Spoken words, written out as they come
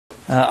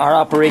our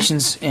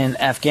operations in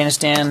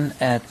Afghanistan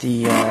at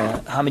the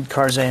Hamid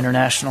Karzai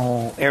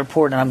International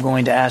Airport, and I'm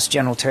going to ask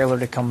General Taylor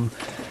to come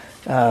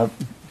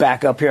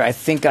back up here. I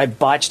think I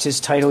botched his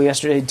title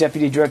yesterday,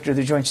 Deputy Director of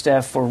the Joint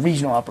Staff for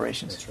Regional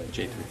Operations. That's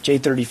right,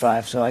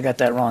 J35. So I got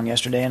that wrong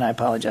yesterday, and I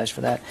apologize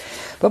for that.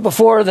 But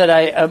before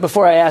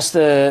I ask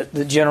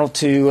the General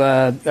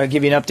to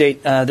give you an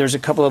update, there's a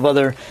couple of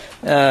other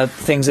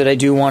things that I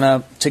do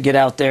want to get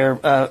out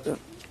there.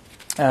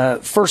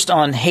 First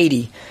on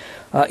Haiti.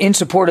 In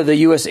support of the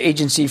U.S.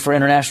 Agency for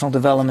International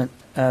Development,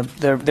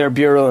 their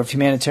Bureau of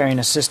Humanitarian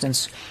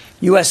Assistance,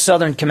 U.S.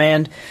 Southern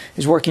Command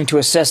is working to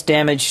assess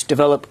damage,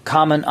 develop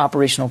common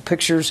operational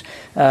pictures,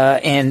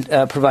 and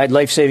provide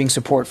life-saving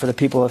support for the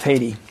people of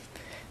Haiti.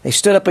 They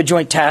stood up a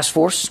Joint Task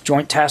Force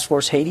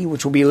Haiti,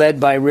 which will be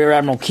led by Rear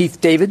Admiral Keith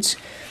Davids,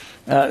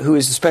 who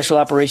is the Special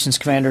Operations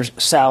Commander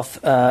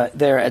South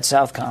there at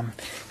Southcom.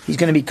 He's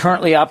going to be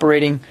currently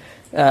operating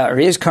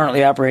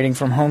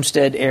from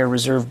Homestead Air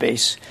Reserve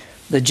Base.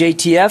 The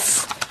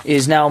JTF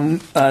is now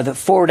the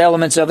forward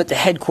elements of it, the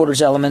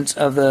headquarters elements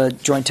of the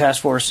Joint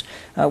Task Force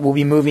will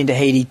be moving to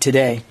Haiti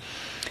today.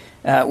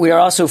 We are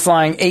also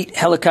flying 8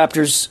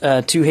 helicopters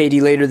to Haiti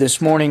later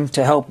this morning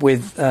to help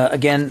with,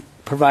 again,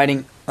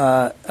 providing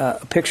a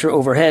picture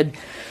overhead.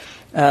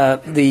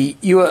 The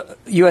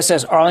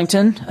USS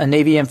Arlington, a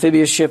Navy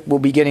amphibious ship, will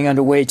be getting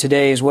underway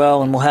today as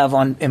well, and we'll have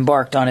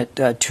embarked on it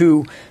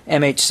 2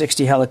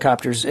 MH-60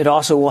 helicopters. It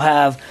also will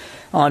have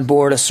on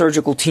board a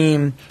surgical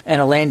team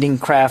and a landing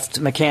craft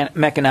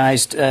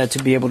mechanized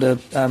to be able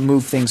to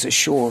move things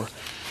ashore.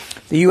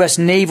 The U.S.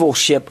 naval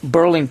ship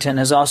Burlington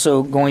is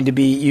also going to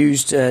be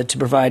used to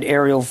provide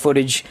aerial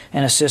footage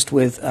and assist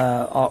with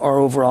our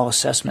overall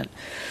assessment.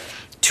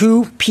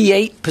 2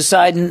 P-8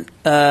 Poseidon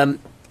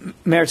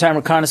maritime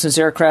reconnaissance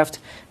aircraft,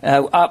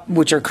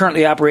 which are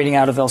currently operating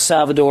out of El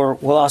Salvador,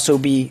 will also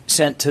be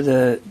sent to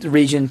the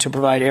region to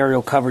provide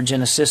aerial coverage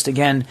and assist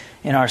again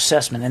in our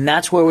assessment. And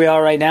that's where we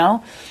are right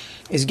now,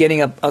 is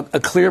getting a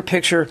clear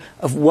picture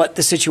of what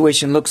the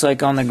situation looks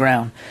like on the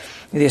ground.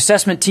 The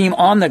assessment team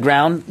on the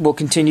ground will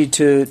continue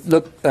to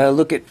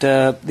look at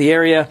the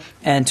area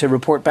and to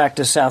report back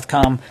to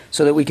Southcom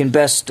so that we can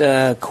best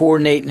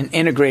coordinate and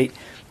integrate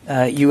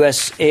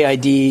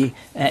USAID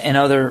and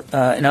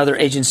other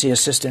agency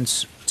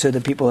assistance to the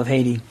people of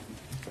Haiti.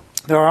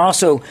 There are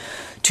also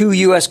 2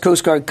 U.S.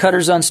 Coast Guard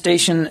cutters on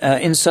station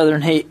in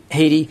southern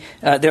Haiti.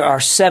 There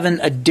are 7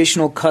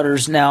 additional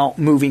cutters now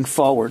moving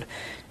forward.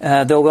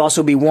 There will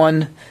also be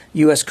 1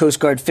 U.S. Coast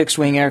Guard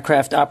fixed-wing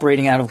aircraft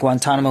operating out of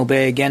Guantanamo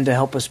Bay, again to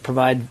help us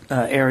provide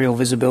aerial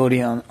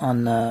visibility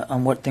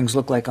on what things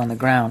look like on the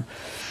ground.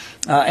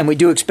 And we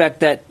do expect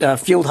that 4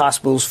 field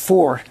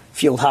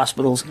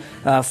hospitals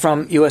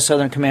from U.S.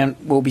 Southern Command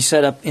will be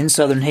set up in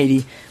southern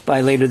Haiti by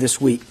later this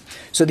week.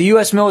 So the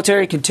U.S.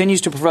 military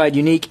continues to provide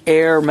unique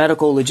air,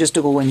 medical,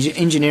 logistical, and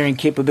engineering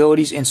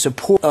capabilities in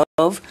support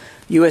of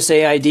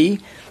USAID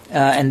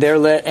and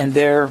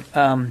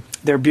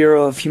their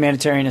Bureau of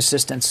Humanitarian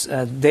Assistance.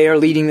 They are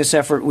leading this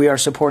effort. We are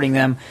supporting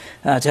them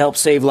to help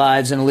save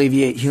lives and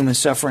alleviate human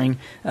suffering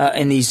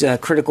in these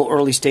critical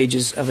early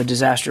stages of a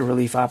disaster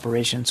relief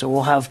operation. So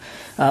we'll have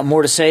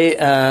more to say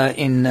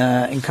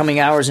in coming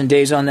hours and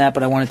days on that,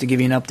 but I wanted to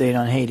give you an update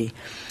on Haiti.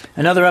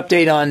 Another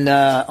update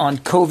on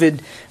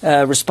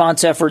COVID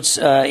response efforts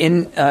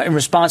in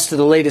response to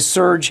the latest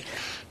surge,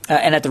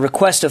 and at the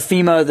request of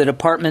FEMA, the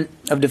Department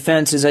of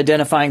Defense is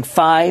identifying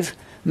 5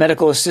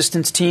 medical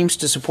assistance teams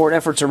to support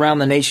efforts around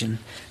the nation.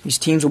 These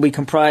teams will be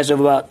comprised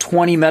of about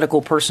 20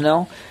 medical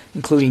personnel,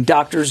 including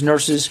doctors,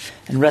 nurses,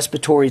 and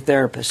respiratory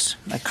therapists.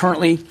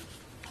 Currently,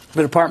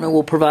 the department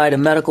will provide a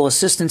medical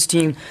assistance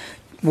team,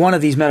 one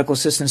of these medical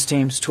assistance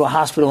teams, to a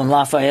hospital in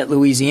Lafayette,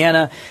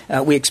 Louisiana.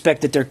 We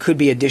expect that there could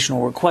be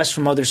additional requests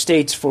from other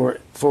states for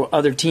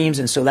other teams,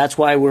 and so that's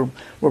why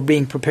we're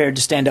being prepared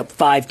to stand up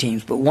 5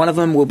 teams. But one of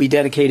them will be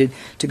dedicated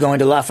to going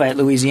to Lafayette,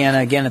 Louisiana,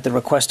 again at the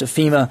request of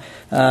FEMA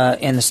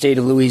and the state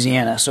of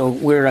Louisiana. So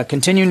we're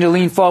continuing to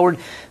lean forward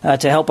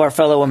to help our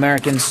fellow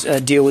Americans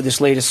deal with this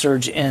latest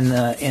surge in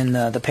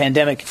the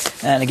pandemic.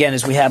 And again,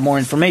 as we have more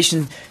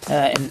information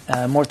and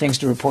more things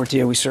to report to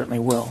you, we certainly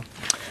will.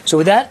 So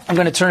with that, I'm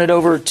going to turn it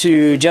over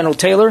to General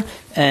Taylor.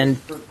 And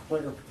for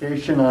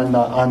clarification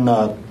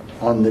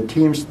on the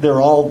teams,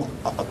 they're all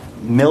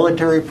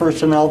military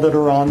personnel that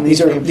are on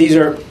these teams?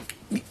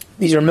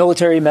 These are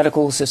military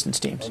medical assistance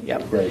teams. Okay,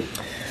 yep. Great.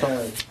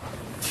 Sorry.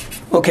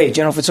 Okay,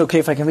 General, if it's okay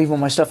if I can leave all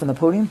my stuff on the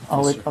podium,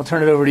 I'll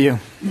turn it over to you.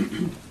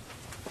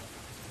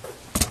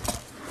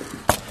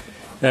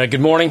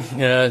 Good morning.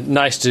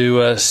 Nice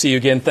to see you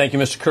again. Thank you,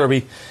 Mr.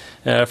 Kirby,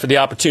 for the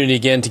opportunity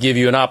again to give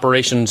you an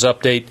operations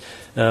update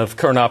of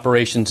current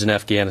operations in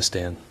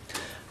Afghanistan.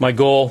 My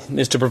goal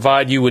is to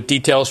provide you with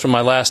details from my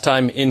last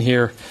time in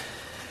here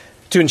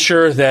to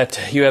ensure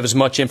that you have as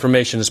much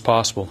information as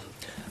possible.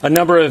 A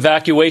number of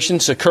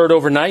evacuations occurred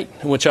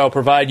overnight, which I'll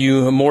provide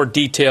you more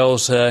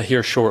details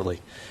here shortly.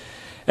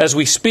 As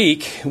we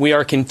speak, we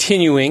are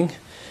continuing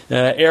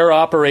air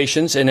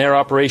operations, and air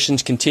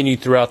operations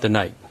continued throughout the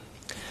night.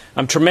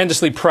 I'm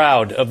tremendously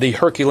proud of the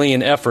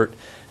Herculean effort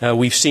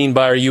we've seen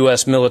by our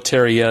U.S.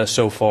 military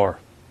so far.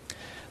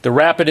 The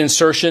rapid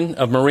insertion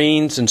of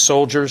Marines and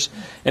soldiers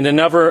and a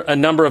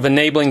number of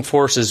enabling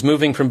forces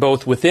moving from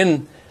both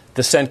within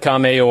the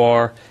CENTCOM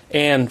AOR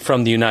and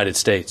from the United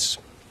States.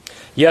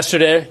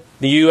 Yesterday,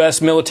 the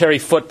U.S. military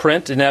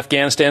footprint in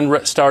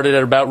Afghanistan started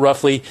at about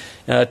roughly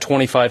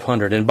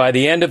 2,500. And by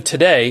the end of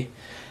today,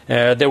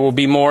 there will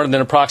be more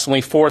than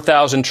approximately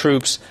 4,000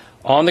 troops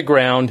on the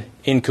ground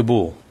in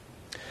Kabul.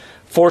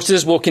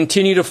 Forces will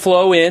continue to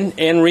flow in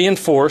and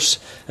reinforce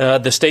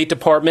the State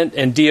Department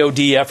and DoD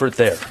effort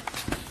there.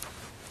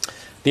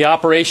 The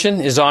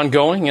operation is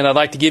ongoing, and I'd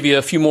like to give you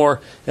a few more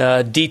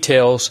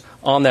details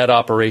on that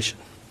operation.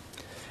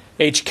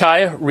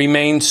 HKIA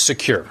remains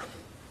secure.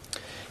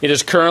 It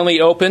is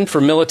currently open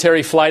for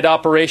military flight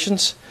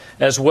operations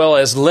as well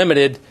as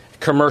limited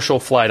commercial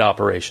flight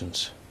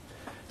operations.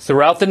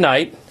 Throughout the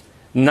night,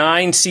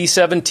 9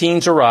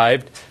 C-17s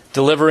arrived,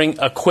 delivering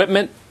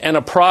equipment and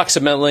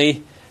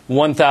approximately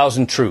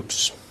 1,000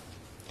 troops.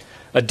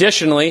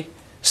 Additionally,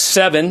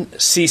 7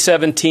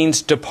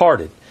 C-17s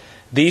departed.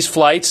 These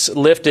flights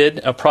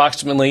lifted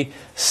approximately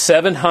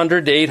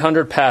 700 to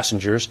 800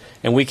 passengers,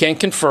 and we can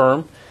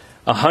confirm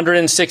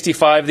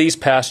 165 of these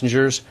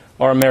passengers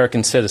are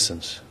American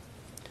citizens.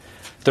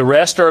 The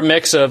rest are a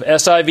mix of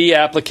SIV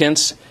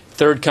applicants,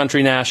 third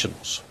country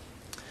nationals.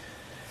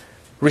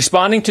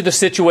 Responding to the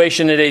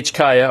situation at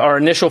HKIA, our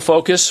initial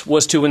focus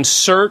was to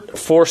insert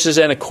forces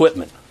and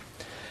equipment.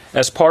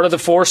 As part of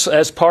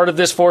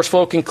this force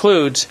flow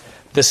concludes,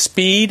 the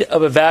speed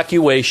of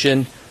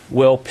evacuation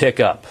will pick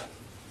up.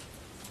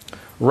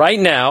 Right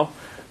now,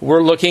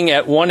 we're looking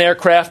at 1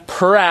 aircraft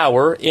per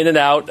hour in and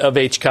out of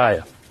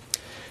HKIA.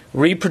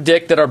 We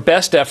predict that our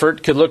best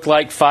effort could look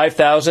like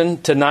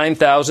 5,000 to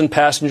 9,000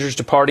 passengers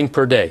departing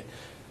per day.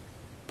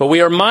 But we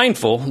are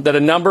mindful that a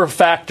number of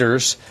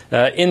factors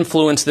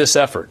influence this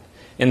effort,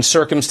 and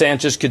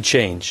circumstances could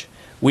change.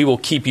 We will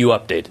keep you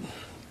updated.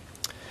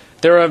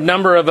 There are a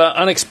number of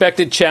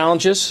unexpected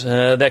challenges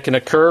that can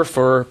occur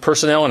for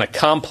personnel in a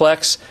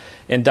complex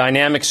and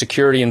dynamic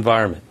security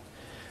environment.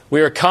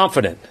 We are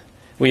confident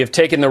we have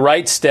taken the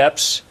right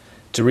steps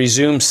to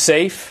resume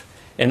safe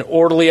and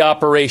orderly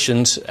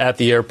operations at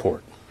the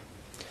airport.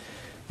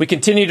 We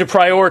continue to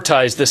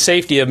prioritize the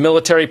safety of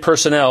military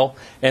personnel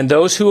and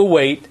those who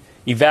await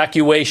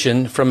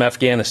evacuation from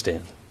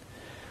Afghanistan.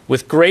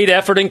 With great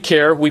effort and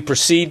care, we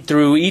proceed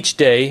through each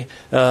day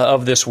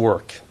of this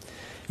work.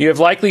 You have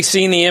likely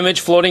seen the image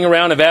floating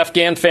around of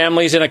Afghan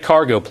families in a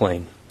cargo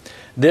plane.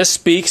 This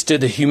speaks to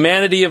the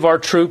humanity of our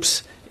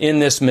troops in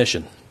this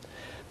mission,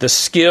 the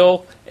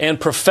skill and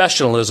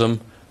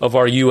professionalism of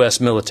our U.S.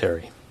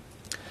 military.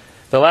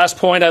 The last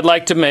point I'd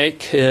like to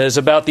make is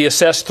about the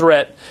assessed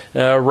threat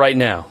right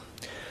now.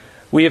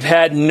 We have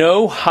had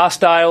no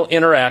hostile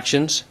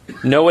interactions,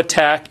 no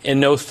attack, and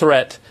no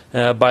threat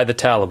by the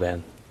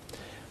Taliban.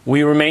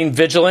 We remain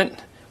vigilant.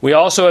 We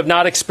also have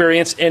not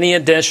experienced any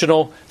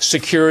additional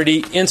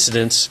security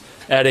incidents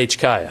at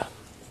HKIA.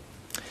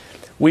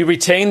 We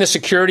retain the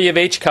security of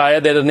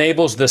HKIA that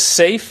enables the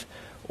safe,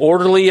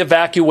 orderly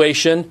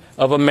evacuation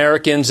of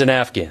Americans and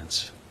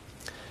Afghans.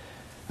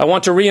 I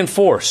want to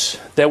reinforce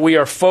that we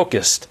are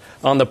focused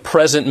on the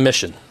present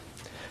mission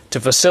to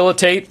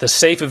facilitate the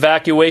safe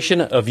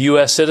evacuation of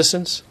U.S.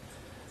 citizens,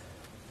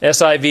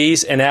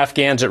 SIVs, and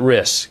Afghans at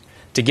risk,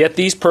 to get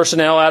these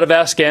personnel out of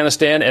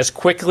Afghanistan as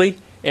quickly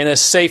and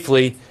as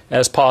safely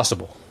as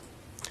possible.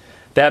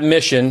 That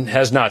mission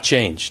has not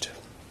changed.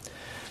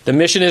 The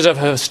mission is of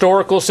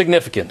historical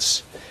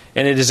significance,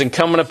 and it is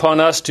incumbent upon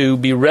us to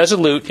be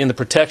resolute in the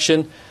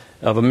protection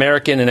of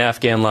American and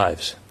Afghan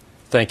lives.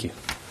 Thank you.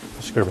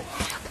 Mr. Kirby.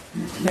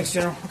 Thanks,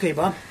 General. Okay,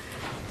 Bob.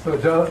 So,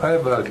 John, I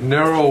have a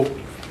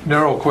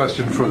narrow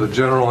question for the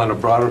General and a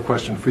broader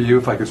question for you,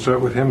 if I could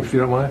start with him, if you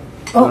don't mind.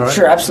 Oh, right?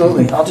 Sure,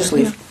 absolutely. I'll just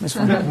leave. That's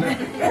fine.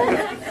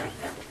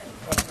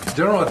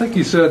 General, I think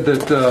you said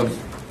that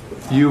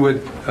you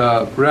would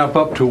ramp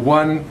up to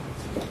 1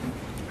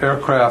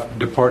 aircraft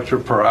departure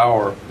per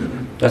hour.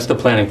 That's the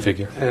planning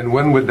figure. And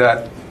when would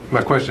that,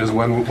 my question is,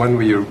 when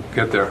will you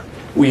get there?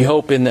 We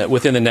hope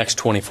within the next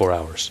 24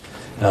 hours.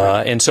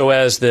 And so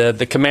as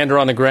the commander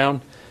on the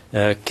ground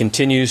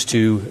continues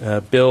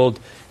to build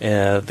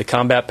the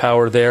combat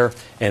power there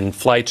and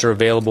flights are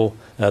available,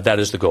 that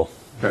is the goal.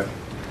 Okay.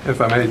 If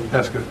I may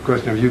ask a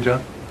question of you,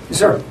 John? Yes,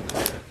 sir.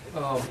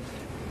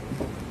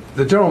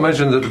 The General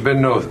mentioned that there have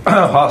been no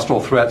hostile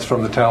threats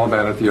from the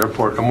Taliban at the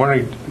airport. I'm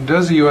wondering,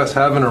 does the U.S.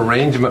 have an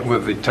arrangement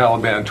with the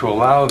Taliban to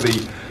allow the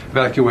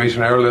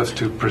evacuation airlift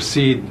to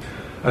proceed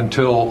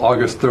until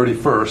August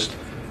 31st?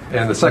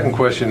 And the second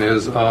question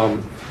is,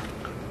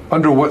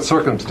 under what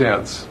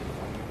circumstance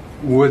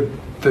would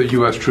the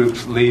U.S.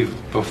 troops leave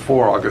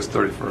before August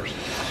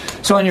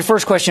 31st? So on your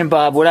first question,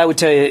 Bob, what I would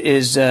tell you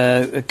is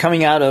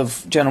coming out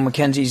of General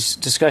McKenzie's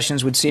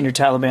discussions with senior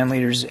Taliban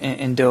leaders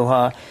in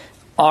Doha,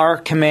 our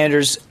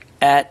commanders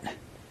at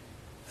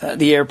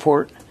the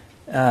airport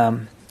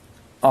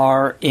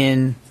are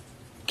in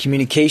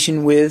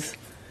communication with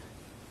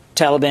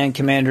Taliban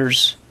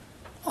commanders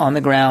on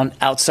the ground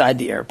outside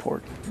the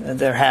airport.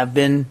 There have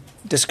been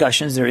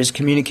discussions. There is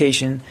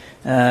communication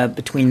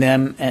between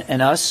them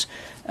and us.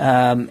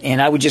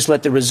 And I would just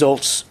let the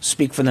results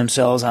speak for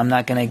themselves. I'm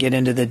not going to get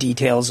into the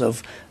details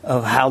of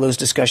how those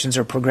discussions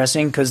are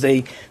progressing, because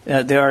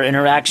there are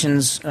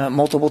interactions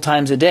multiple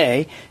times a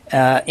day.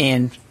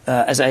 And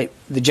as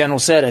the general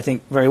said, I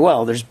think very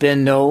well, there's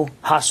been no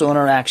hostile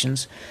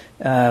interactions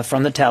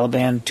from the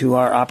Taliban to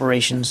our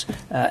operations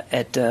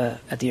at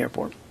the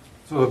airport.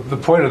 So the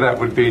point of that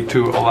would be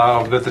to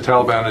allow that the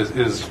Taliban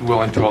is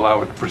willing to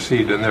allow it to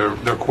proceed, and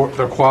they're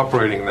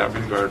cooperating in that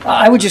regard.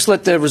 I would just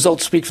let the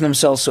results speak for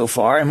themselves so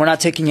far, and we're not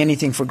taking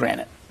anything for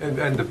granted.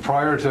 And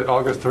prior to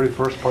August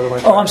 31st, part of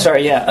my... Oh, I'm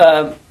sorry,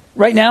 yeah.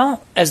 Right now,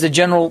 as the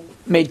general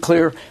made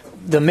clear,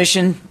 the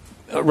mission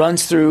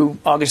runs through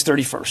August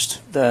 31st.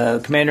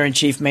 The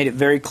commander-in-chief made it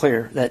very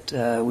clear that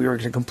we were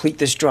going to complete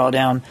this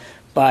drawdown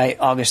by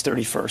August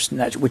 31st,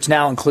 and which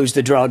now includes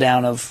the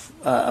drawdown of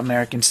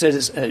American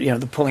citizens,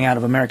 the pulling out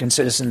of American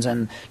citizens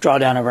and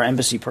drawdown of our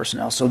embassy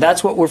personnel. So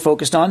that's what we're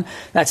focused on.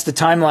 That's the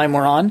timeline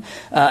we're on.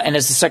 And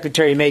as the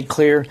Secretary made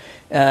clear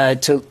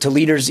to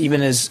leaders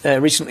even as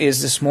recently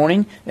as this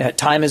morning,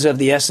 time is of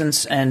the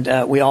essence, and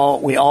we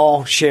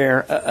all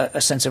share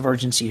a sense of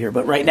urgency here.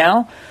 But right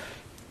now,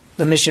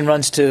 the mission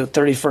runs to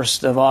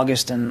 31st of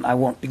August, and I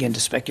won't begin to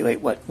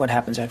speculate what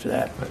happens after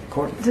that.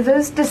 Court. Do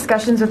those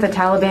discussions with the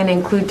Taliban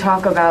include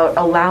talk about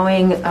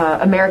allowing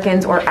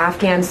Americans or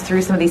Afghans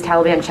through some of these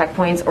Taliban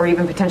checkpoints, or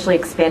even potentially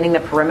expanding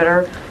the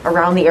perimeter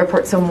around the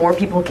airport so more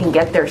people can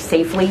get there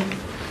safely?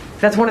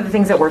 That's one of the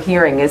things that we're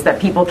hearing, is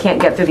that people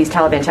can't get through these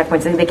Taliban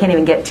checkpoints. They can't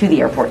even get to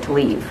the airport to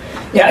leave.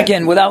 Yeah,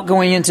 again, without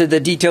going into the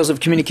details of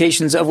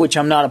communications, of which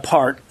I'm not a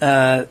part,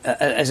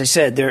 as I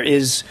said, there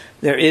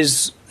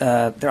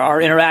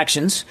are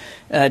interactions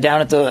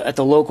down at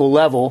the local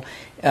level,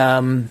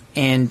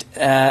 and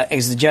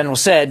as the general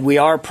said, we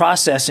are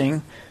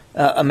processing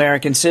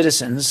American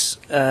citizens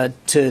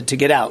to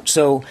get out.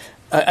 So.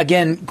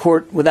 Again,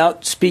 Court,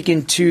 without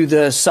speaking to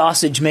the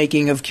sausage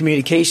making of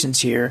communications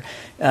here,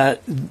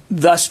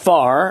 thus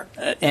far,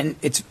 and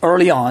it's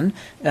early on,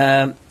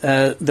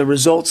 the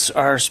results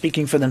are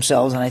speaking for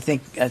themselves, and I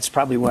think that's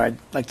probably where I'd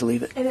like to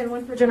leave it. And then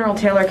one for General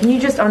Taylor. Can you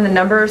just, on the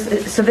numbers,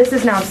 so this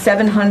is now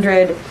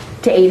 700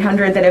 to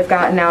 800 that have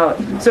gotten out.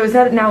 So is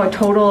that now a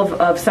total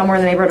of somewhere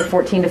in the neighborhood of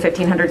 1,400 to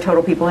 1,500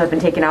 total people have been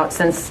taken out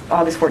since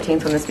August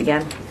 14th when this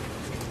began?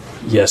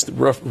 Yes,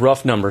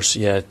 rough numbers,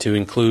 yeah, to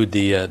include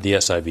the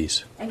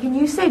SIVs. And can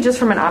you say, just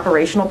from an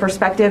operational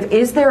perspective,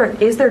 is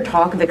there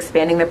talk of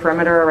expanding the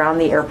perimeter around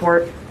the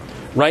airport?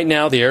 Right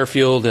now, the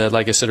airfield,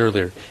 like I said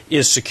earlier,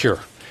 is secure,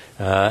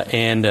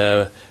 and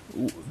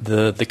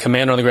the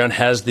commander on the ground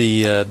has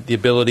the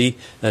ability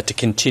to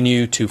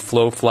continue to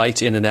flow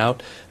flights in and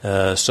out.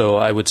 So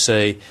I would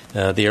say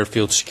the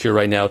airfield's secure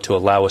right now to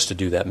allow us to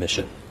do that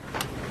mission.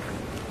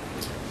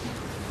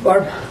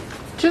 Barb?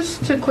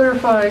 Just to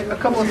clarify a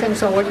couple of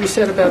things on what you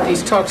said about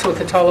these talks with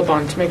the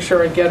Taliban, to make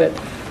sure I get it.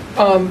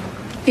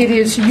 It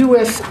is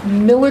U.S.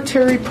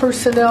 military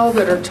personnel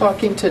that are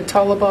talking to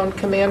Taliban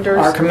commanders?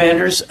 Our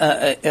commanders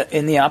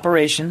in the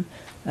operation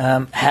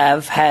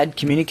have had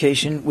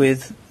communication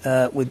with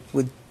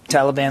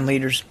Taliban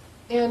leaders.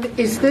 And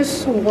is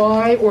this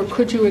why, or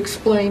could you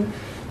explain,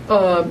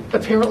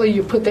 apparently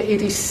you put the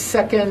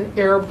 82nd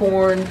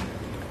Airborne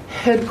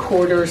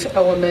headquarters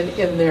element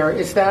in there.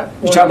 Is that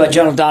what you're talking about?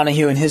 General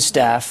Donahue and his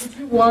staff. Could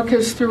you walk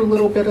us through a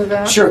little bit of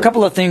that? Sure. A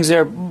couple of things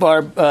there,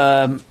 Barb.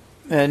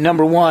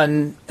 Number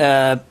one,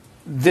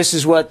 this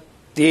is what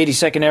the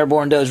 82nd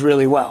Airborne does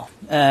really well.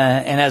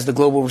 And as the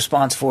Global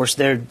Response Force,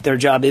 their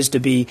job is to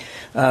be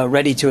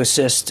ready to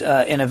assist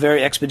in a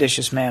very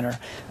expeditious manner.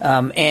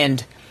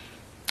 And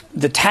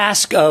the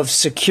task of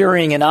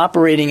securing and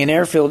operating an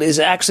airfield is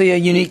actually a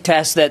unique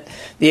task that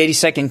the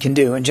 82nd can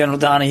do, and General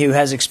Donahue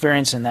has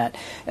experience in that.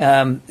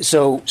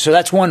 So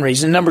that's one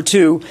reason. Number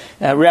two,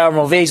 Rear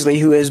Admiral Vaisley,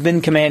 who has been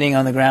commanding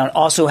on the ground,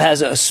 also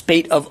has a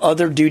spate of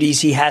other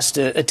duties he has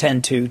to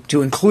attend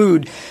to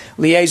include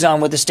liaison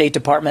with the State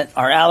Department,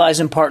 our allies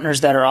and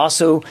partners that are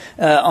also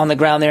on the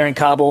ground there in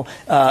Kabul,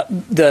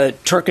 the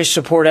Turkish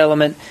support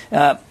element.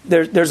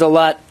 There's a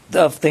lot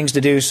of things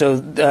to do,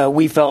 so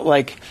we felt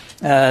like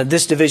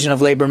this division of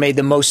labor made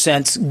the most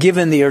sense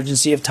given the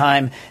urgency of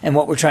time and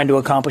what we're trying to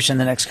accomplish in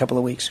the next couple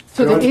of weeks.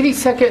 So the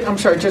 82nd, I'm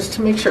sorry, just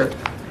to make sure,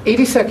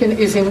 82nd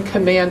is in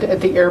command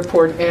at the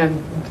airport,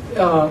 and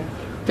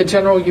the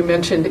general you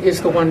mentioned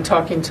is the one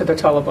talking to the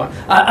Taliban.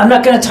 I'm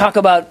not going to talk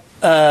about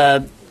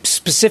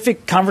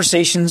specific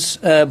conversations,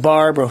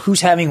 Barb, or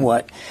who's having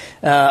what.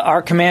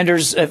 Our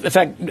commanders, in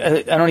fact,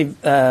 I don't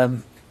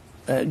even...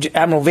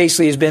 Admiral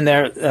Vaisley has been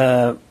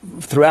there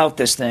throughout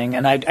this thing,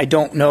 and I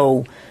don't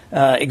know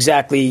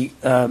exactly,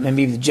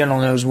 maybe the general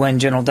knows when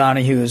General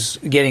Donahue is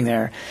getting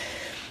there.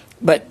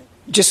 But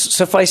just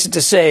suffice it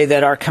to say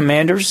that our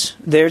commanders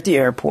there at the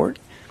airport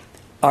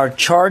are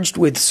charged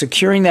with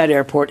securing that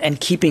airport and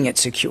keeping it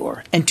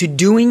secure, and to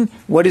doing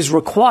what is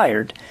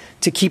required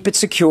to keep it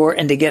secure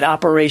and to get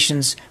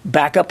operations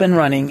back up and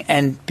running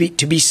and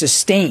to be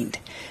sustained.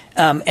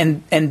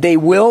 And they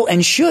will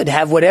and should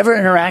have whatever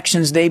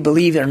interactions they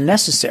believe are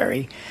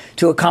necessary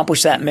to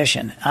accomplish that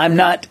mission. I'm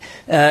not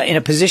in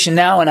a position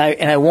now, and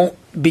I won't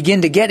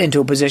begin to get into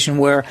a position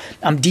where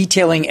I'm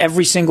detailing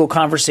every single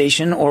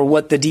conversation or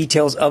what the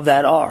details of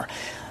that are.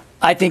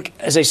 I think,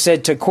 as I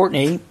said to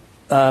Courtney,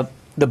 the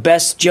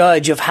best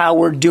judge of how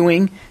we're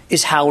doing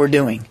is how we're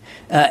doing,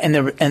 and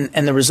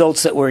the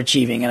results that we're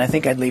achieving. And I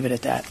think I'd leave it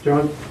at that.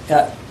 John?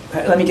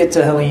 Let me get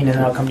to Helene, and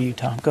then I'll come to you,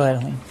 Tom. Go ahead,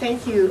 Helene.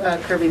 Thank you,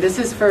 Kirby. This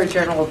is for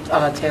General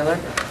Taylor.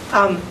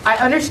 I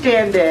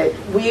understand that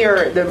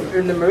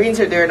the Marines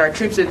are there and our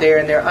troops are there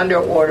and they're under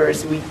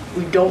orders. We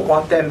don't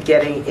want them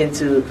getting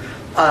into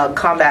a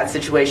combat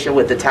situation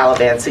with the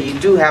Taliban. So you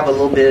do have a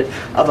little bit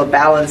of a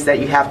balance that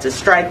you have to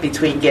strike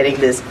between getting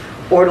this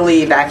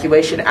orderly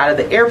evacuation out of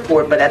the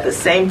airport, but at the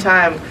same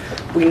time,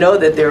 we know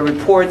that there are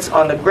reports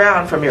on the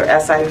ground from your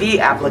SIV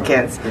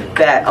applicants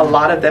that a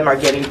lot of them are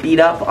getting beat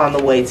up on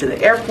the way to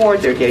the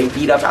airport. They're getting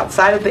beat up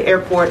outside of the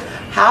airport.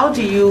 How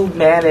do you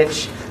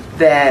manage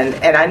then,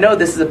 and I know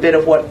this is a bit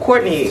of what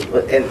Courtney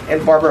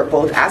and Barbara are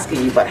both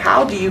asking you, but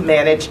how do you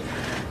manage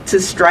to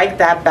strike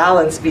that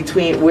balance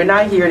between we're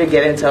not here to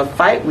get into a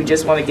fight, we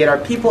just want to get our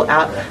people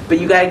out, but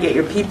you got to get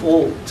your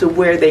people to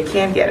where they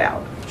can get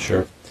out?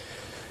 Sure.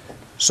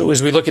 So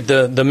as we look at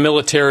the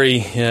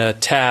military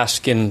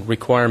task and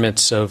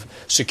requirements of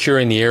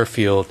securing the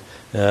airfield,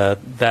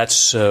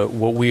 that's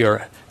what we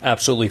are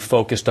absolutely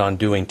focused on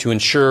doing to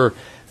ensure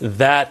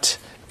that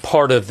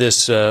part of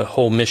this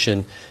whole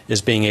mission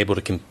is being able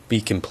to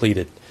be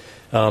completed.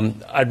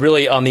 I'd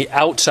really, on the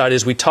outside,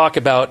 as we talk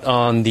about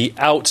on the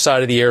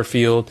outside of the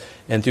airfield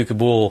and through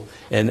Kabul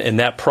and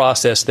that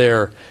process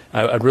there,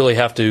 I'd really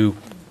have to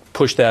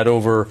push that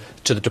over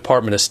to the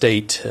Department of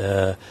State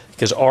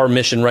because our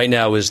mission right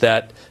now is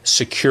that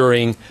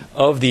securing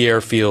of the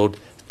airfield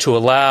to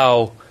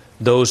allow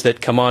those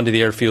that come onto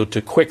the airfield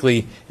to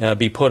quickly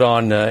be put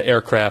on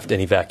aircraft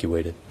and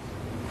evacuated.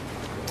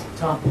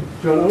 Tom.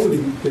 John, I want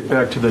to get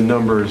back to the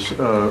numbers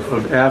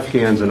of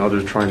Afghans and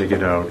others trying to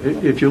get out.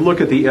 If you look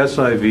at the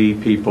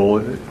SIV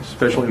people,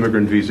 special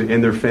immigrant visa,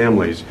 and their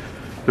families,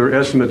 there are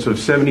estimates of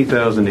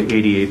 70,000 to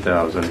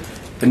 88,000.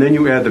 And then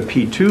you add the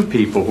P2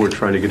 people who are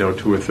trying to get out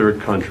to a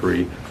third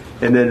country,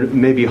 and then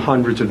maybe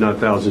hundreds, if not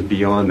thousands,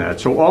 beyond that.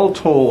 So all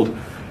told,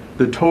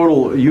 the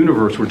total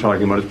universe we're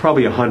talking about is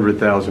probably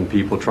 100,000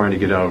 people trying to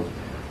get out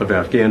of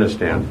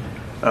Afghanistan.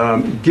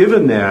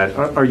 Given that,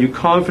 are you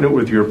confident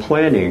with your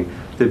planning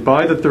that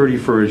by the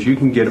 31st you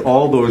can get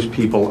all those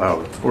people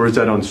out, or is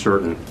that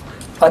uncertain?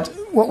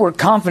 What we're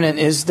confident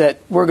is that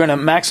we're going to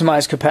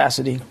maximize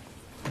capacity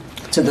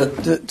to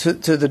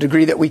the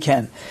degree that we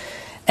can.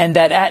 And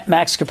that at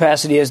max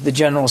capacity, as the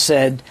general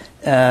said,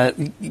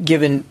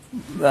 given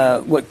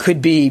what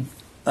could be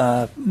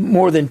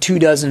more than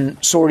 24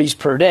 sorties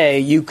per day,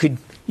 you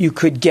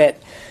could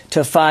get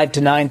to 5,000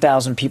 to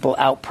 9,000 people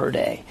out per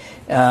day.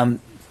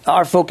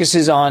 Our focus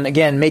is on,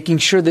 again, making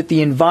sure that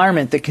the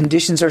environment, the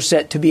conditions are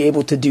set to be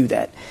able to do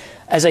that.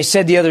 As I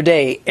said the other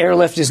day,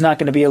 airlift is not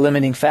going to be a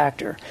limiting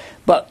factor,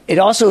 but it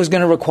also is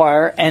going to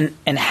require and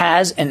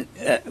has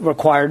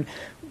required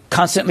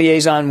constant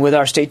liaison with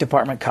our State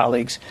Department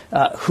colleagues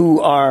who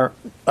are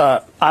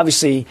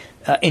obviously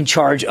in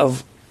charge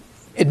of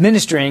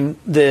administering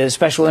the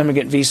special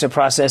immigrant visa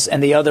process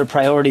and the other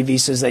priority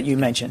visas that you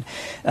mentioned.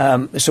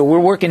 So we're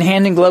working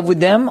hand in glove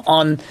with them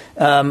on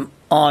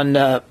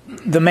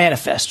the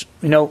manifest.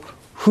 You know,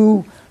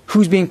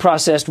 who's being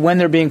processed, when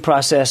they're being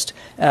processed,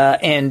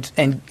 and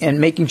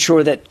making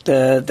sure that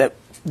that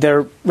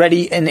they're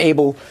ready and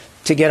able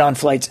to get on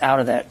flights out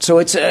of that. So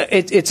it's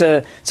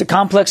a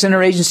complex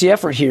interagency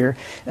effort here,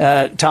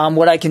 Tom.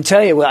 What I can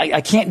tell you, I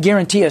can't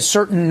guarantee a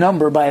certain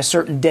number by a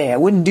certain day. I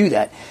wouldn't do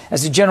that.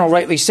 As the general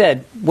rightly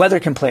said,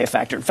 weather can play a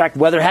factor. In fact,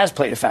 weather has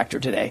played a factor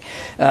today.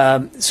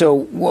 So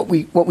what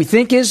we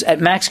think is at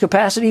max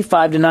capacity,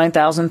 5,000 to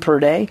 9,000 per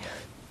day,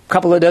 a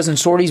couple of dozen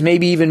sorties,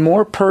 maybe even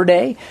more per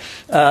day.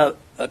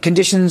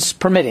 Conditions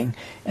permitting,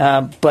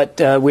 but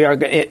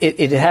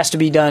it has to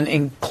be done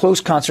in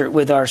close concert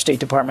with our State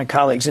Department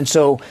colleagues, and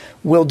so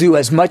we'll do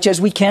as much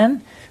as we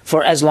can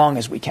for as long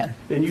as we can.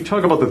 And you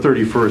talk about the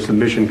 31st, the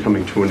mission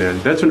coming to an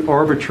end. That's an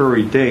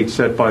arbitrary date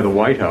set by the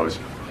White House.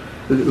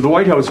 The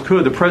White House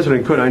could, the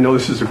President could, I know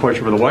this is a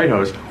question for the White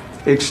House,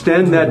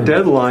 extend that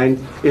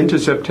deadline into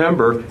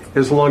September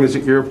as long as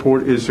the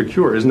airport is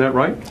secure. Isn't that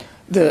right?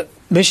 The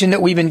mission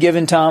that we've been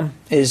given, Tom,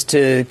 is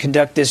to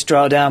conduct this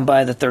drawdown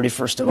by the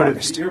 31st of August.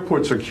 But if the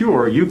airport's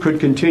secure, you could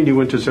continue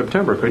into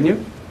September, couldn't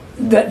you?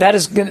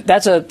 That's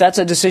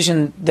a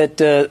decision that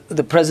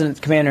the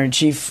President,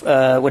 Commander-in-Chief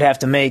would have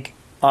to make.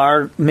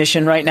 Our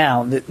mission right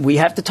now, that we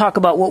have to talk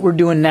about what we're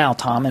doing now,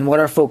 Tom, and what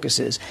our focus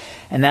is,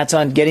 and that's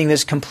on getting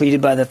this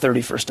completed by the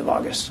 31st of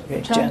August.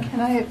 Okay, John, Jen.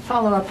 can I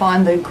follow up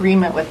on the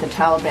agreement with the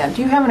Taliban?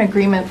 Do you have an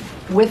agreement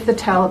with the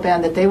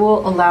Taliban that they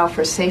will allow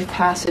for safe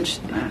passage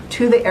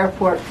to the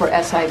airport for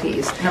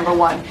SIVs, number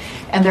one?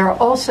 And there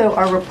also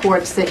are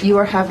reports that you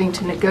are having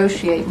to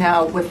negotiate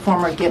now with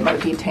former Gitmo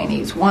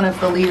detainees. One of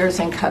the leaders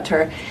in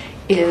Qatar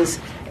is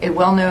a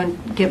well-known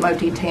Gitmo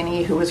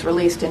detainee who was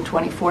released in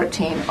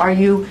 2014. Are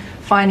you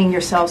finding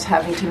yourselves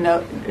having to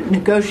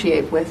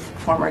negotiate with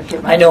former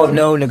kidnappers? I know of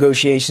no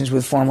negotiations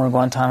with former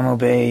Guantanamo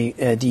Bay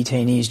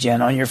detainees,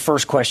 Jen. On your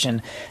first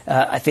question,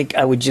 I think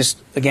I would just,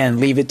 again,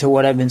 leave it to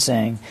what I've been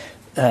saying.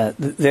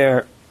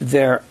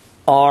 There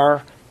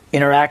are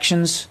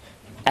interactions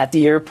at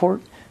the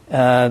airport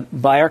by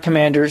our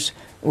commanders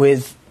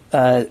with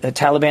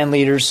Taliban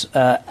leaders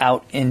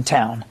out in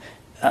town.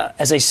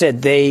 As I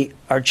said, they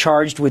are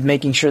charged with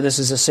making sure this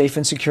is a safe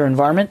and secure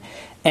environment,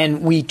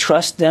 and we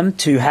trust them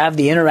to have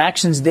the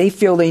interactions they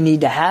feel they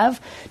need to have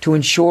to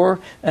ensure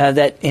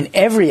that in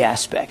every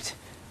aspect,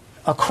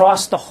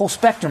 across the whole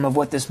spectrum of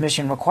what this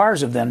mission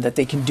requires of them, that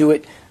they can do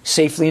it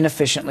safely and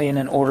efficiently in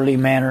an orderly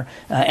manner,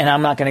 and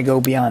I'm not going to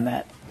go beyond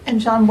that. And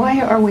John,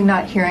 why are we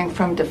not hearing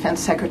from Defense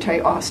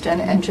Secretary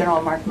Austin and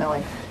General Mark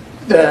Milley?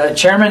 The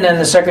chairman and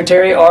the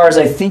secretary are, as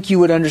I think you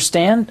would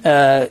understand,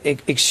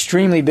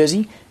 extremely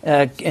busy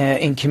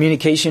in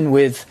communication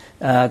with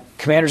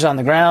commanders on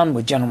the ground,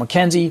 with General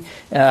McKenzie,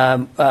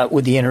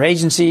 with the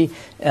interagency,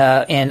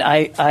 and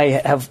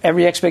I have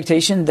every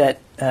expectation that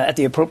at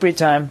the appropriate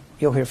time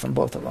you'll hear from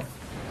both of them.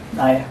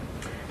 Naya?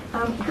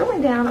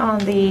 Drilling down on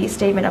the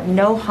statement of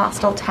no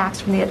hostile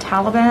attacks from the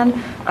Taliban,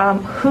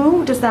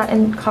 who does that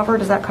cover?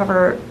 Does that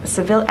cover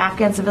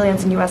Afghan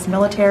civilians and U.S.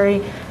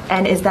 military?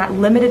 And is that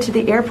limited to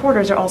the airport, or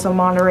is there also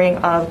monitoring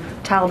of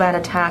Taliban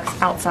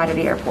attacks outside of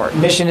the airport?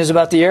 Mission is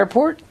about the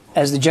airport.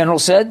 As the general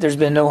said, there's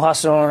been no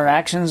hostile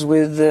interactions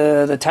with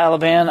the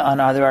Taliban on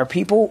either our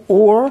people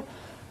or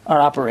our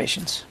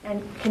operations.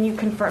 And can you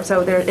confirm,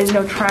 so there is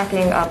no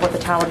tracking of what the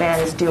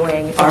Taliban is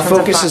doing? Our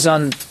focus is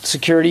on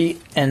security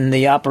and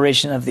the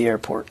operation of the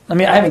airport. I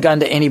haven't gotten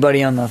to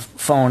anybody on the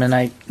phone, and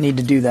I need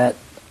to do that,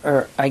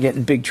 or I get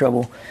in big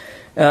trouble.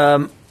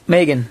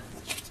 Megan.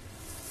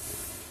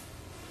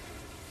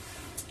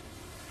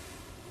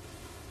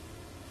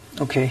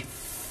 Okay.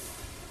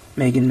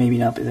 Megan maybe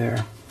not be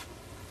there.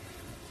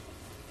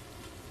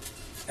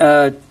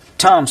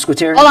 Tom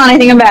Squitieri. Hold on, I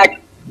think I'm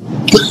back.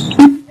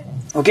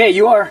 Okay,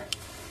 you are.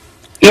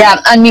 Yeah,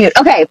 unmute.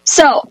 Okay,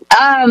 so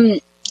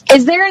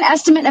is there an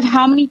estimate of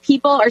how many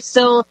people are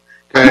still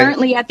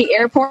currently at the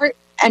airport?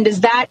 And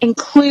does that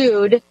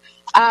include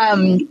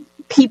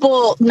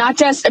people, not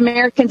just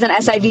Americans and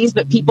SIVs,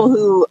 but people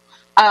who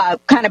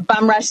kind of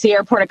bum rushed the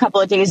airport a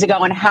couple of days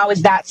ago? And how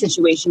is that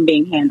situation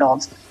being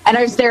handled? And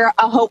is there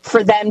a hope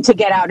for them to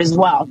get out as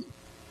well?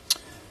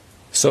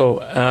 So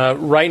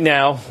right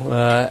now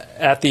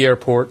at the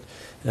airport,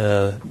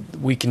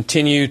 we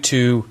continue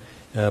to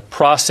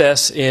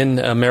process in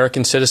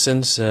American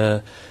citizens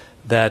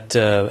that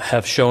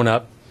have shown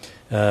up.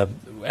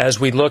 As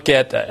we look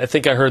at, I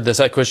think I heard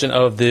that question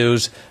of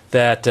those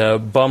that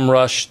bum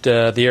rushed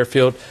the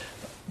airfield.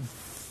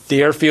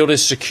 The airfield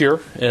is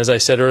secure, as I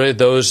said earlier.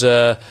 Those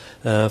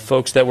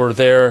folks that were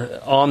there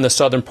on the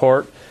southern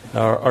part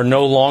are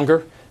no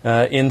longer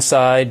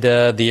inside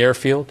the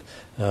airfield.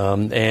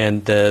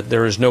 And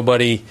there is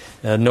nobody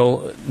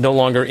no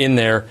longer in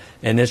there.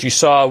 And as you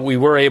saw, we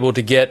were able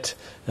to get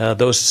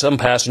some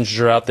passengers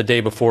are out the day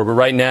before. But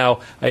right now,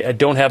 I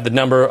don't have the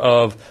number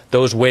of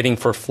those waiting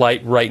for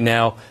flight right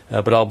now,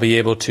 but I'll be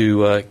able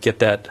to get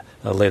that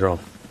later on.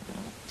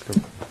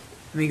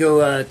 Let me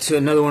go to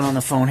another one on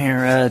the phone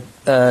here.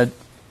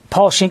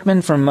 Paul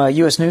Shinkman from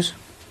U.S. News.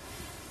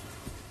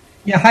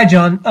 Yeah, hi,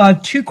 John.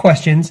 2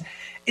 questions.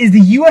 Is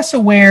the U.S.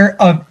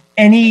 aware of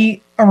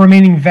any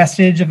remaining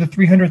vestige of the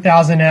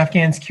 300,000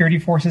 Afghan security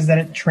forces that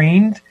it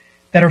trained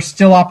that are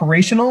still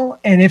operational?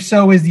 And if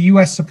so, is the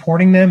U.S.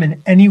 supporting them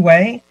in any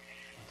way?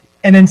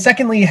 And then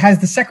secondly, has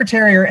the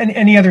secretary or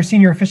any other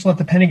senior official at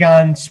the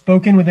Pentagon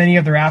spoken with any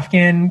of their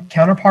Afghan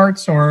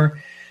counterparts, or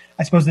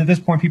I suppose at this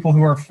point people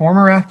who are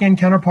former Afghan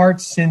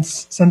counterparts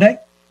since Sunday?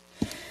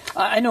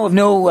 I know of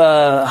no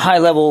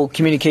high-level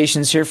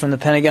communications here from the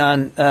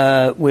Pentagon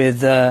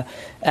with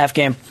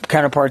Afghan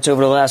counterparts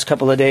over the last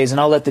couple of days,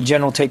 and I'll let the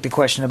general take the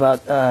question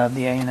about the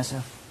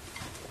ANSF.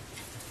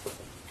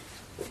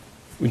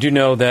 We do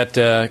know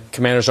that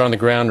commanders on the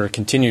ground are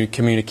continuing to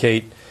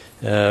communicate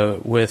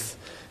with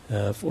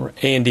for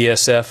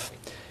ANDSF,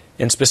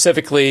 and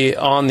specifically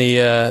on the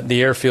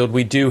airfield,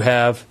 we do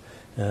have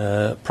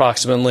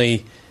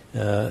approximately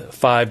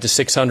 500 to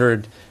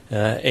 600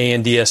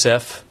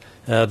 ANDSF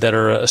that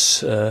are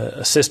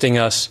assisting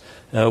us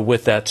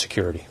with that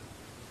security.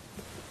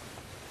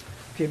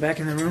 Okay, back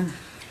in the room.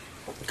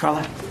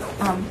 Carla.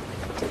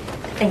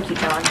 Thank you,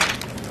 John.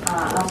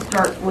 I'll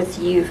start with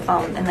you,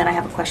 and then I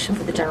have a question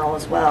for the general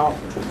as well.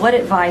 What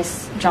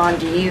advice, John,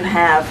 do you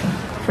have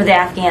for the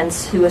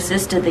Afghans who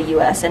assisted the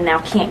U.S. and now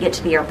can't get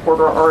to the airport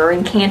or are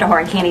in Kandahar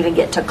and can't even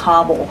get to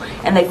Kabul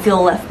and they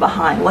feel left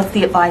behind? What's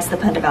the advice the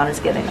Pentagon is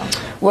giving them?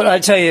 What I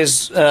tell you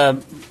is,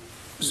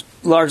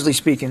 largely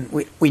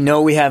speaking, we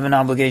know we have an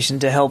obligation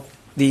to help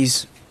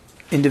these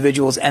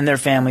individuals and their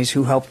families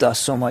who helped us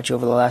so much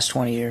over the last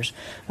 20 years.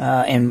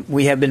 And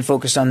we have been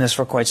focused on this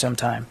for quite some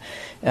time.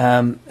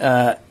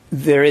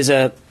 There is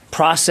a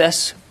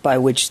process by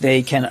which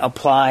they can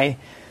apply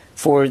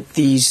for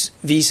these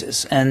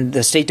visas. And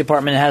the State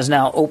Department has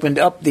now opened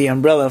up the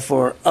umbrella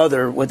for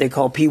other, what they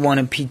call P1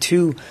 and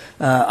P2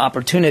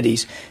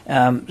 opportunities.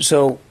 I'm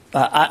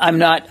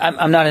not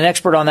an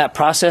expert on that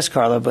process,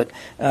 Carla, but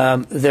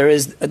there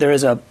is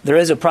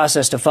a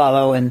process to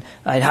follow, and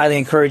I'd highly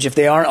encourage, if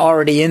they aren't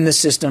already in the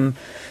system,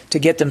 to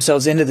get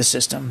themselves into the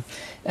system.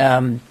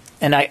 And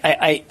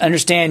I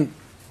understand,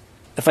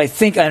 if I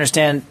think I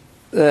understand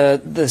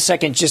the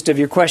second gist of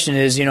your question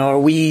is, are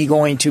we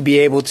going to be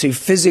able to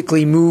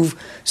physically move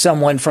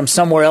someone from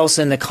somewhere else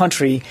in the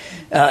country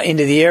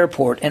into the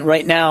airport? And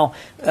right now,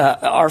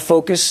 our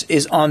focus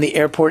is on the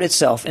airport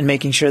itself and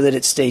making sure that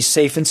it stays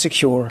safe and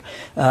secure,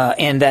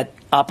 and that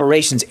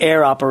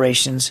air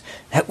operations,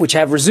 which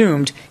have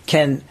resumed,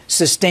 can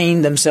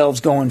sustain themselves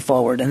going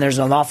forward. And there's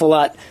an awful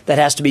lot that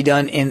has to be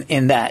done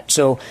in that.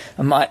 So,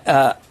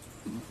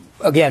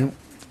 again,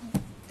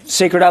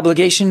 sacred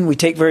obligation we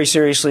take very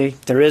seriously.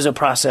 There is a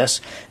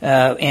process,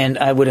 and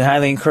I would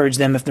highly encourage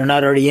them, if they're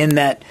not already in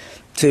that,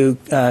 to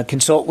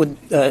consult with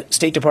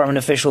State Department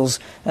officials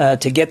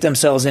to get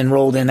themselves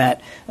enrolled in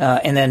that.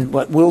 And then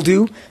what we'll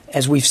do,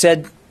 as we've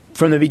said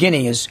from the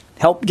beginning, is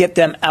help get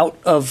them out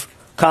of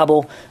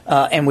Kabul,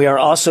 and we are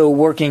also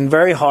working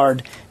very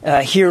hard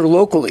here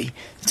locally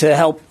to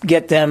help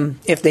get them,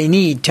 if they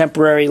need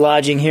temporary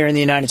lodging here in the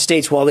United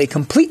States while they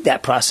complete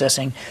that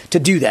processing, to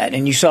do that.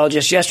 And you saw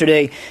just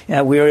yesterday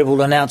we were able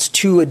to announce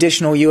 2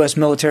 additional U.S.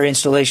 military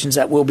installations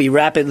that will be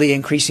rapidly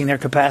increasing their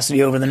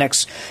capacity over the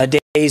next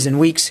days and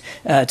weeks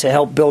to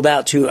help build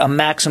out to a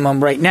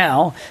maximum right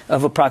now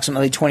of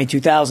approximately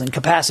 22,000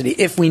 capacity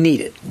if we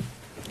need it.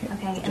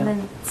 Okay, and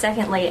then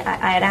secondly,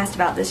 I had asked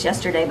about this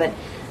yesterday, but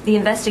the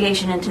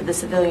investigation into the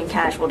civilian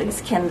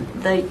casualties, can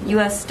the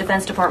U.S.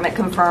 Defense Department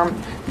confirm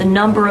the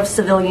number of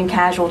civilian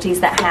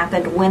casualties that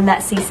happened when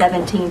that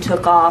C-17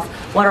 took off?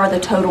 What are the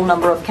total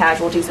number of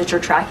casualties that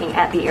you're tracking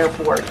at the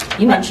airport?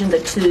 You mentioned the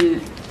two.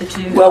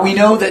 Well, we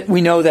know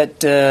that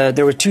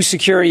there were 2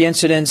 security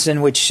incidents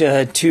in which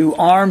 2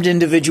 armed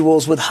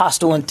individuals with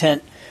hostile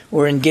intent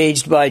were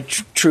engaged by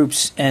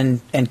troops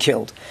and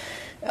killed.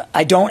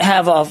 I don't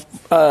have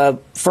a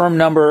firm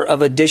number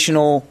of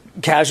additional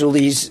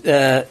casualties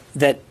that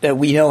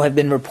we know have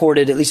been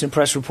reported, at least in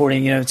press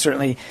reporting,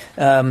 certainly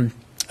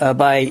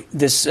by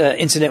this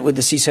incident with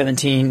the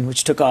C-17,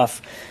 which took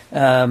off,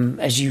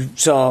 as you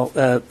saw,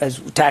 as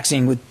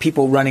taxiing with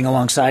people running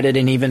alongside it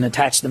and even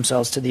attached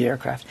themselves to the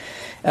aircraft.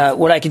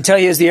 What I can tell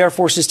you is the Air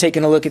Force is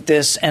taking a look at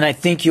this, and I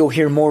think you'll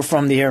hear more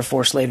from the Air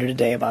Force later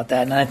today about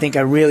that. And I think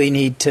I really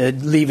need to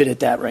leave it at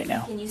that right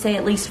now. Can you say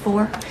at least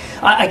 4?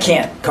 I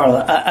can't,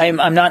 Carla. I'm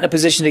not in a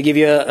position to give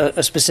you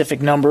a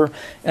specific number,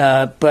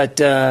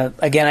 but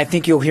again, I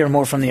think you'll hear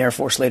more from the Air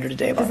Force later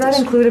today about this. Does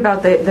that include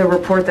about the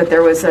report that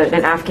there was an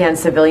Afghan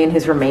civilian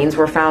whose remains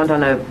were found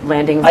on a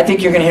landing? I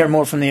think you're going to hear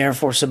more from the Air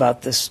Force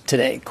about this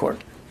today,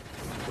 Court.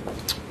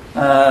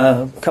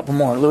 A couple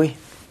more. Louis?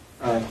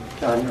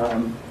 John,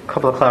 a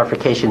couple of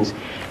clarifications.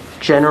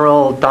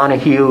 General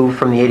Donahue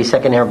from the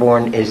 82nd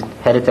Airborne is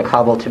headed to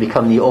Kabul to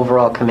become the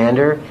overall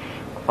commander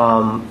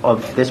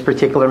of this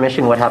particular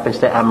mission. What happens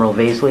to Admiral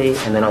Vaisley?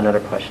 And then another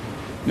question.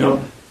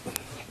 No.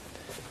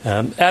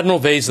 Admiral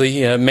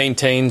Vaisley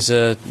maintains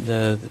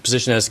the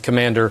position as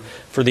commander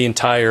for the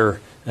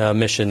entire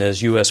mission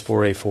as US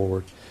 4A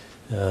forward.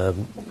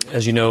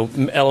 As you know,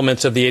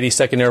 elements of the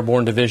 82nd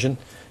Airborne Division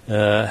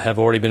have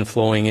already been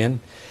flowing in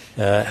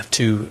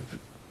to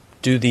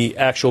do the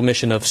actual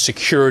mission of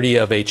security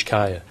of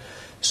HKIA.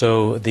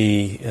 So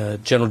the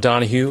General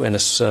Donahue and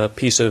a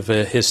piece of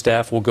his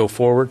staff will go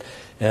forward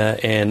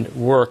and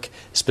work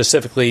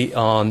specifically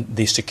on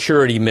the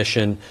security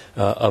mission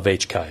of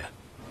HKIA.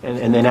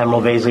 And then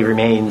Admiral Vaisley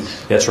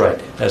remains... That's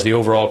right, as the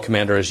overall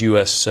commander as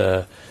US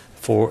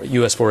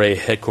 4A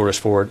headquarters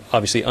forward,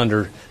 obviously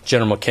under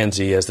General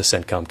McKenzie as the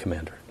CENTCOM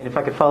commander. And if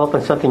I could follow up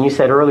on something you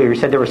said earlier, you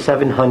said there were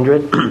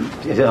 700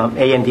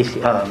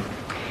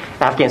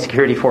 Afghan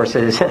security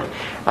forces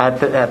at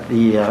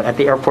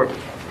the airport.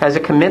 Has a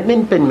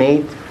commitment been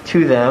made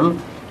to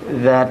them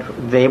that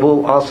they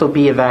will also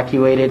be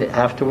evacuated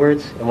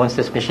afterwards once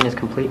this mission is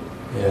complete?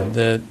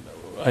 Yeah,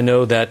 I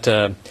know that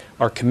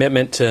our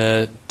commitment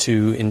to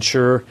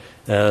ensure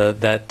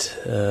that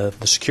the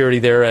security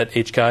there at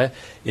HKIA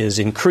is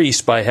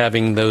increased by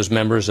having those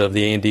members of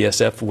the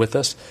ANDSF with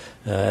us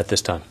at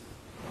this time.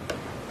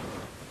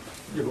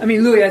 I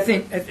mean, Louis, I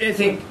think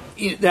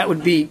that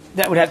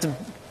would have to,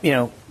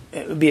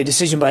 it would be a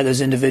decision by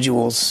those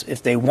individuals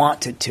if they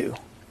wanted to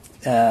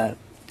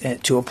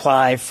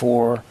apply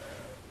for,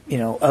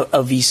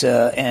 a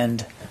visa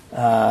and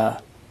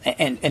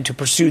to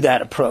pursue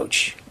that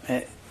approach.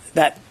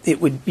 That it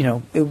would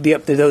be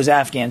up to those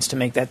Afghans to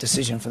make that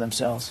decision for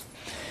themselves.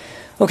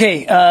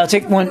 Okay, I'll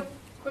take one.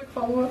 Quick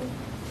follow-up.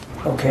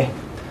 Okay.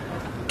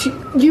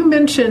 You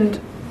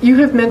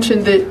have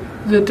mentioned that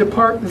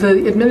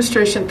the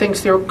administration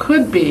thinks there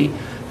could be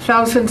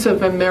thousands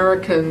of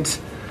Americans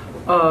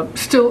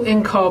still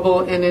in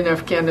Kabul and in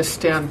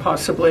Afghanistan,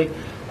 possibly,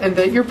 and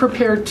that you're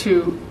prepared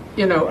to,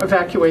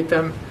 evacuate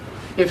them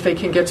if they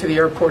can get to the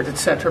airport,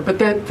 etc. But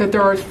that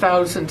there are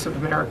thousands of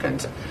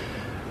Americans.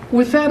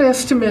 With that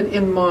estimate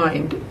in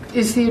mind,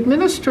 is the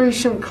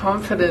administration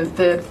confident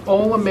that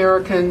all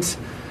Americans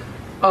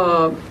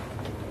are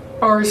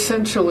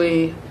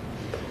essentially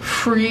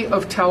free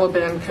of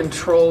Taliban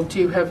control? Do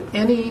you have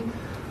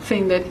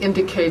anything that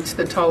indicates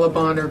the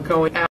Taliban are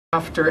going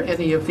after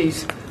any of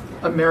these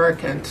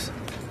Americans?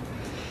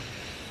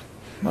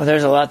 Well,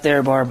 there's a lot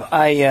there, Barb.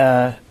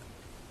 I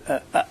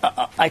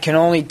can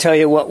only tell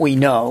you what we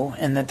know,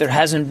 and that there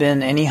hasn't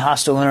been any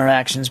hostile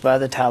interactions by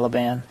the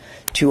Taliban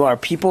to our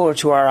people or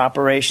to our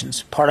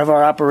operations. Part of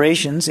our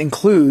operations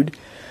include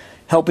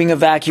helping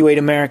evacuate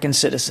American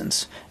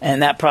citizens,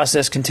 and that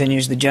process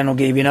continues. The general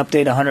gave you an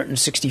update,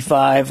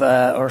 165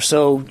 or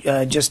so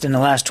just in the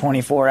last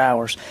 24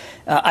 hours.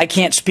 I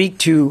can't speak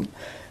to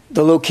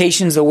the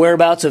locations, the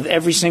whereabouts of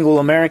every single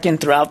American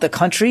throughout the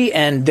country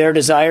and their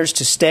desires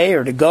to stay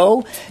or to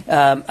go.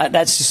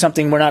 That's just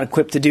something we're not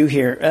equipped to do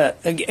here.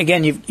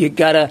 Again, you've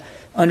got to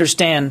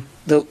understand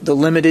the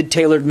limited,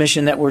 tailored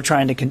mission that we're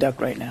trying to conduct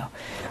right now.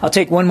 I'll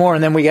take one more,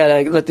 and then we got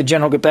to let the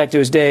general get back to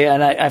his day.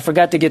 And I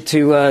forgot to get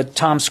to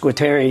Tom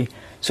Squateri.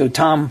 So,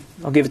 Tom,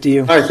 I'll give it to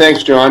you. Hi,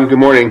 thanks, John. Good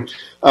morning.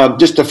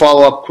 Just to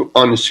follow up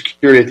on the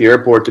security at the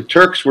airport, the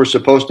Turks were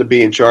supposed to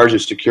be in charge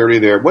of security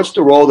there. What's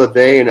the role that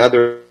they and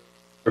other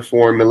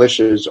foreign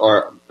militias,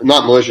 or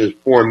not militias,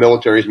 foreign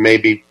militaries may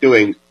be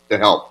doing to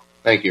help?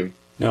 Thank you.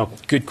 No,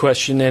 good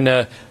question. And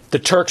the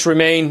Turks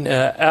remain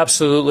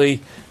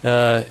absolutely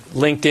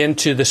linked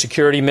into the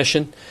security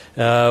mission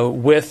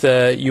with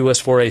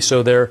US 4A.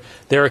 So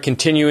they're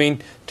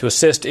continuing to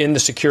assist in the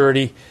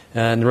security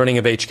and the running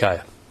of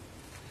HKIA.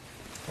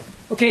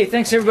 Okay,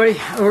 thanks, everybody.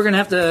 We're going to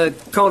have to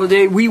call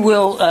today. We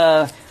will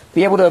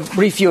be able to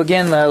brief you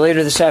again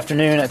later this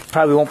afternoon. It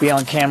probably won't be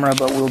on camera,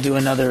 but we'll do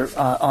another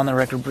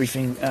on-the-record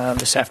briefing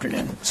this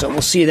afternoon. So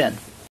we'll see you then.